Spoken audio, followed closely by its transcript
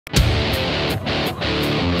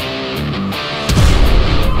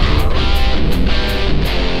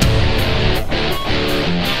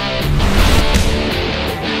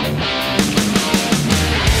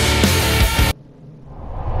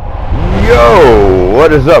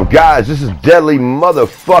What is up, guys? This is Deadly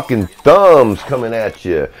Motherfucking Thumbs coming at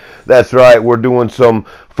you. That's right, we're doing some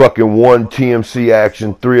fucking one TMC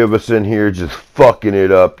action. Three of us in here just fucking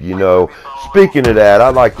it up, you know. Speaking of that,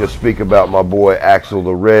 I'd like to speak about my boy Axel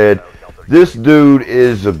the Red. This dude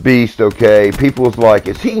is a beast, okay? People's like,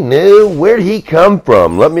 is he new? Where did he come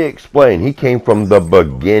from? Let me explain. He came from the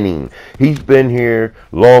beginning. He's been here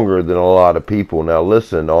longer than a lot of people. Now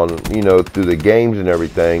listen, on, you know, through the games and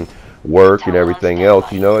everything, work and everything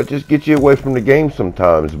else, you know, it just gets you away from the game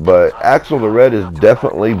sometimes. But Axel the Red is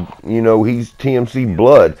definitely, you know, he's TMC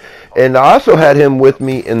blood. And I also had him with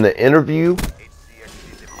me in the interview.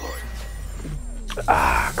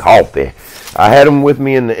 Coffee. I had him with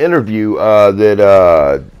me in the interview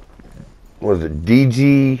that was it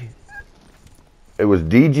DG? It was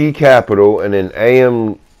DG capital and then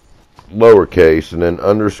AM lowercase and then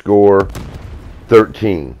underscore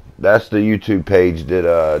 13. That's the YouTube page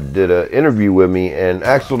that did an interview with me, and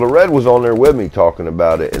Axel the Red was on there with me talking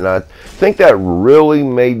about it. And I think that really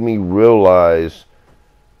made me realize,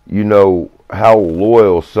 you know, how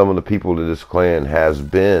loyal some of the people to this clan has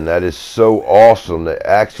been. That is so awesome that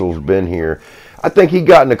Axel's been here. I think he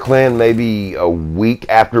got in the clan maybe a week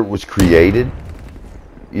after it was created,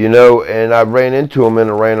 you know, and I ran into him in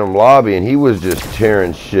a random lobby and he was just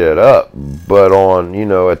tearing shit up. But on, you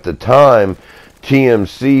know, at the time,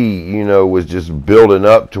 TMC, you know, was just building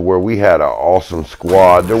up to where we had an awesome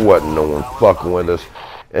squad. There wasn't no one fucking with us.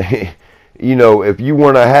 You know, if you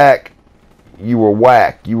weren't a hack, you were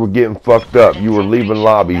whack. You were getting fucked up. You were leaving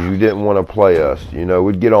lobbies. You didn't want to play us. You know,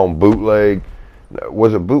 we'd get on bootleg.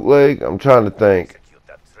 Was it bootleg? I'm trying to think.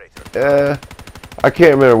 I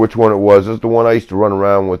can't remember which one it was. It's the one I used to run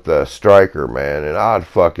around with the striker, man. And I'd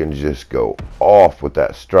fucking just go off with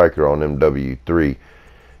that striker on MW3.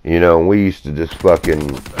 You know, and we used to just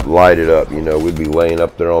fucking light it up. You know, we'd be laying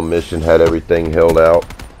up there on mission, had everything held out.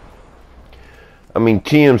 I mean,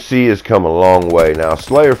 TMC has come a long way. Now,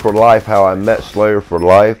 Slayer for Life, how I met Slayer for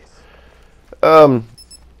Life.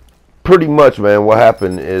 Pretty much, man, what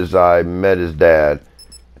happened is I met his dad.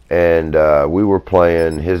 And we were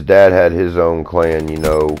playing. His dad had his own clan, you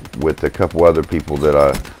know, with a couple other people that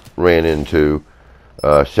I ran into.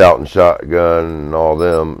 Shouting Shotgun and all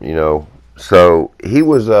them, you know. So he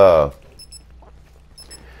was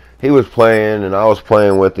playing and I was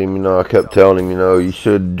playing with him, you know. I kept telling him, you know, you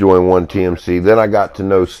should join one TMC. Then I got to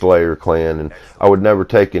know Slayer Clan and I would never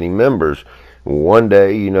take any members. One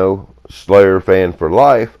day, you know, Slayer Fan for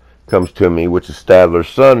Life comes to me, which is Stadler's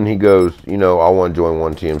son, and he goes, you know, I want to join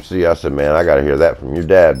one TMC. I said, man, I got to hear that from your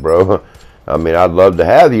dad, bro. I mean, I'd love to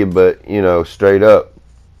have you, but, you know, straight up,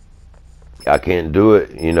 I can't do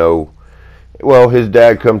it, you know. Well, his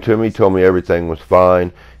dad come to me, told me everything was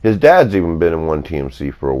fine. His dad's even been in one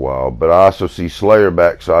TMC for a while, but I also see Slayer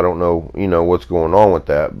back, so I don't know, you know, what's going on with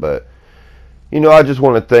that. But, you know, I just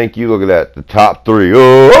want to thank you. Look at that, the top three.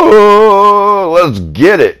 Oh, let's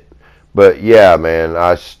get it. But, yeah, man,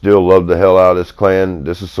 I still love the hell out of this clan.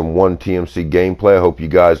 This is some one TMC gameplay. I hope you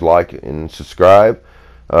guys like it and subscribe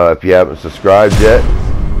if you haven't subscribed yet.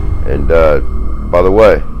 And, by the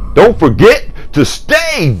way, don't forget to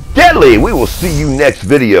stay deadly. We will see you next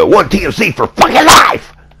video. One TMC for fucking life.